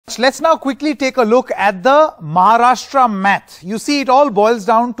Let's now quickly take a look at the Maharashtra math. You see, it all boils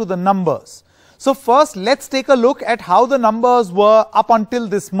down to the numbers. So first, let's take a look at how the numbers were up until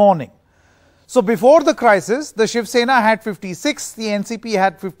this morning. So before the crisis, the Shiv Sena had 56, the NCP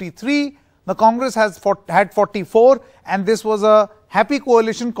had 53, the Congress had 44, and this was a happy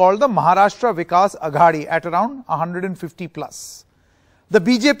coalition called the Maharashtra Vikas Aghadi at around 150 plus. The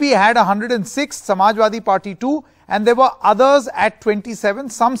BJP had 106, Samajwadi Party 2, and there were others at 27,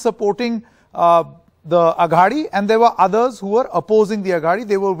 some supporting the Aghadi, and there were others who were opposing the Aghadi.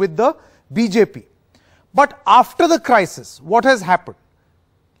 They were with the BJP. But after the crisis, what has happened?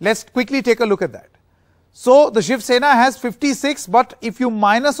 Let's quickly take a look at that. So the Shiv Sena has 56, but if you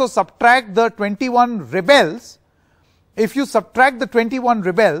minus or subtract the 21 rebels,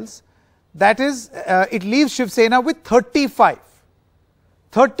 that is, it leaves Shiv Sena with 35.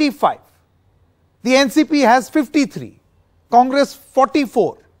 35. The NCP has 53, Congress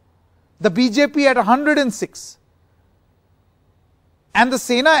 44, the BJP at 106, and the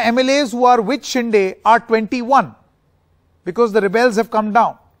Sena MLAs who are with Shinde are 21 because the rebels have come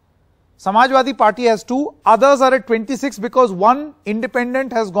down. Samajwadi Party has 2, others are at 26 because one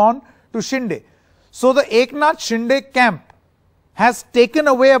independent has gone to Shinde. So the Eknath Shinde camp has taken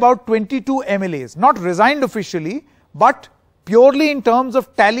away about 22 MLAs, not resigned officially, but purely in terms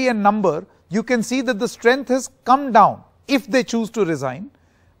of tally and number. You can see that the strength has come down. If they choose to resign,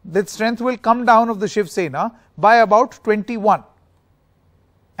 the strength will come down of the Shiv Sena by about 21.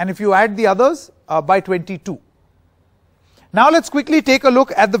 And if you add the others, by 22. Now let's quickly take a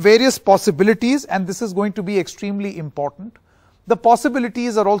look at the various possibilities, and this is going to be extremely important. The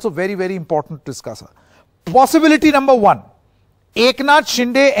possibilities are also very, very important to discuss. Possibility number 1. Eknath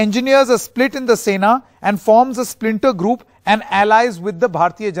Shinde engineers a split in the Sena and forms a splinter group and allies with the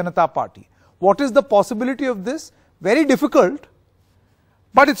Bharatiya Janata Party. What is the possibility of this? Very difficult,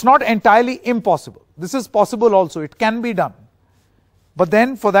 but it's not entirely impossible. This is possible also. It can be done. But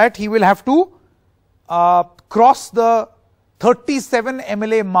then for that he will have to cross the 37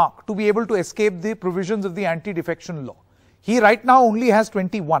 MLA mark to be able to escape the provisions of the anti-defection law. He right now only has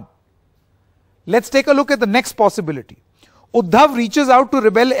 21. Let's take a look at the next possibility. Uddhav reaches out to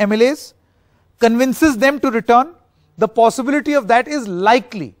rebel MLAs, convinces them to return. The possibility of that is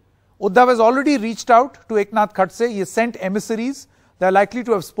likely. Uddhav has already reached out to Eknath Shinde. He has sent emissaries. They are likely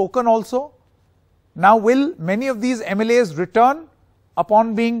to have spoken also. Now, will many of these MLAs return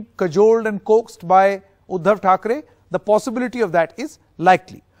upon being cajoled and coaxed by Uddhav Thackeray? The possibility of that is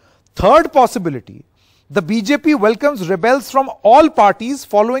likely. Third possibility, the BJP welcomes rebels from all parties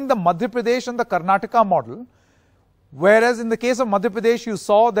following the Madhya Pradesh and the Karnataka model. Whereas in the case of Madhya Pradesh, you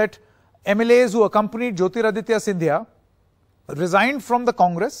saw that MLAs who accompanied Jyotiraditya Scindia resigned from the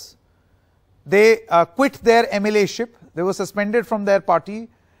Congress. They quit their MLA-ship. They were suspended from their party.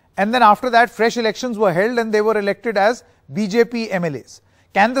 And then after that, fresh elections were held and they were elected as BJP MLAs.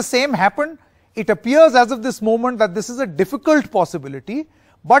 Can the same happen? It appears as of this moment that this is a difficult possibility,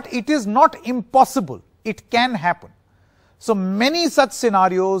 but it is not impossible. It can happen. So many such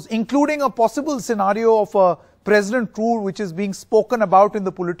scenarios, including a possible scenario of a president rule which is being spoken about in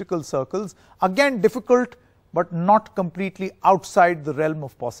the political circles, again difficult but not completely outside the realm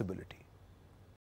of possibility.